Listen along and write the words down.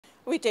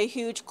With a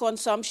huge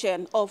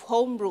consumption of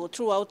homebrew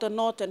throughout the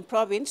northern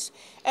province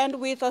and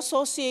with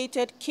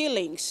associated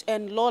killings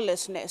and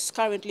lawlessness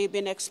currently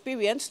being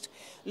experienced,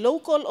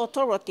 local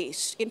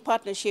authorities in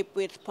partnership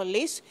with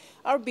police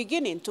are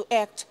beginning to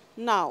act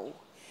now.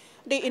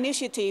 The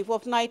initiative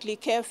of nightly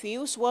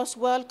curfews was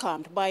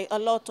welcomed by a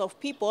lot of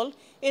people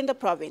in the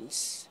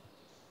province.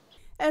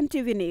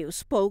 EMTV News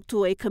spoke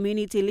to a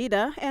community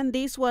leader, and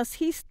this was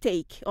his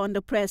take on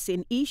the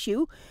pressing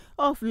issue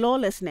of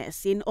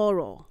lawlessness in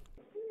Oro.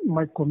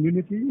 My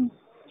community,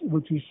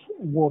 which is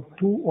Ward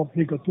 2 of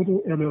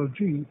Higaturu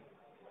LLG,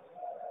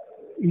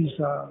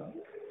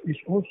 is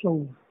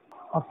also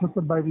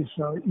affected by this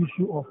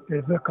issue of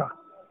EVECA.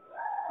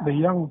 The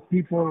young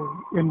people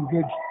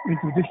engaged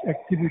into this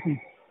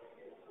activity.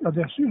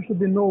 There seems to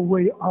be no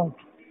way out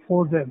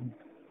for them.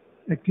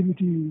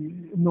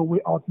 No way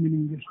out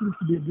meaning there seems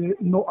to be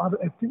no other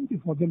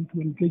activity for them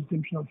to engage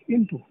themselves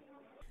into.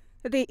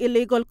 The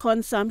illegal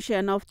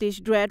consumption of this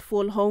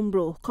dreadful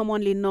homebrew,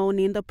 commonly known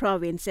in the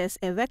province as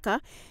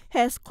EVECA,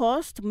 has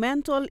caused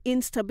mental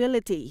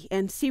instability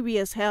and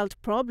serious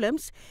health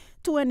problems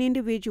to an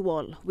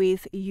individual,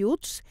 with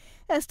youths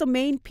as the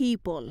main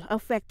people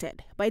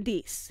affected by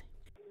this.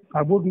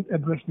 I wouldn't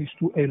address this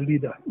to a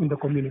leader in the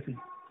community.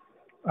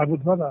 I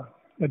would rather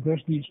address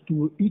this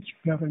to each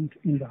parent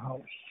in the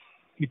house.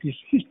 It is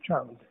his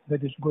child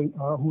that is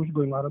who is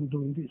going around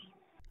doing this.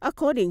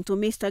 According to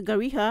Mr.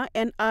 Gariha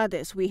and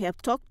others we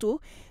have talked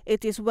to,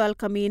 it is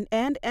welcoming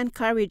and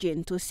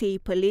encouraging to see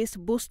police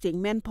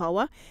boosting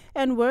manpower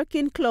and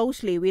working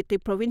closely with the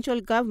provincial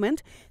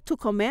government to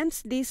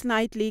commence these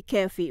nightly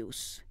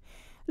curfews.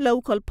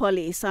 Local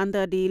police,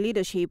 under the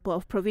leadership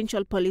of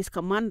Provincial Police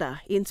Commander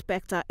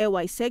Inspector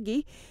Ewai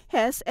Segi,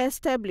 has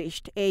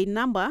established a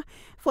number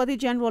for the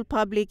general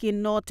public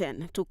in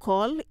Northern to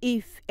call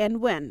if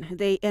and when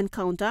they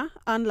encounter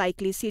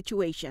unlikely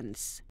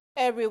situations.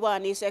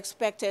 Everyone is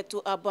expected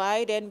to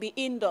abide and be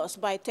indoors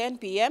by 10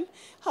 p.m.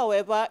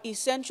 However,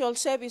 essential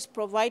service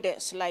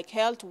providers like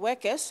health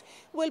workers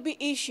will be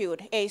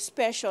issued a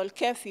special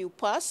curfew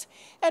pass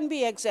and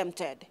be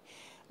exempted.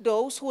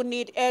 Those who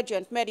need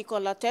urgent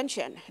medical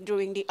attention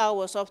during the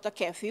hours of the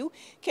curfew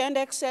can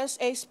access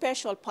a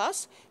special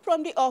pass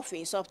from the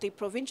office of the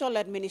Provincial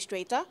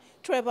Administrator,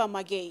 Trevor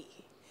Magay.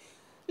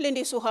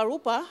 Lindy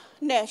Suharupa,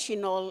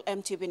 National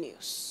EMTV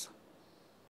News.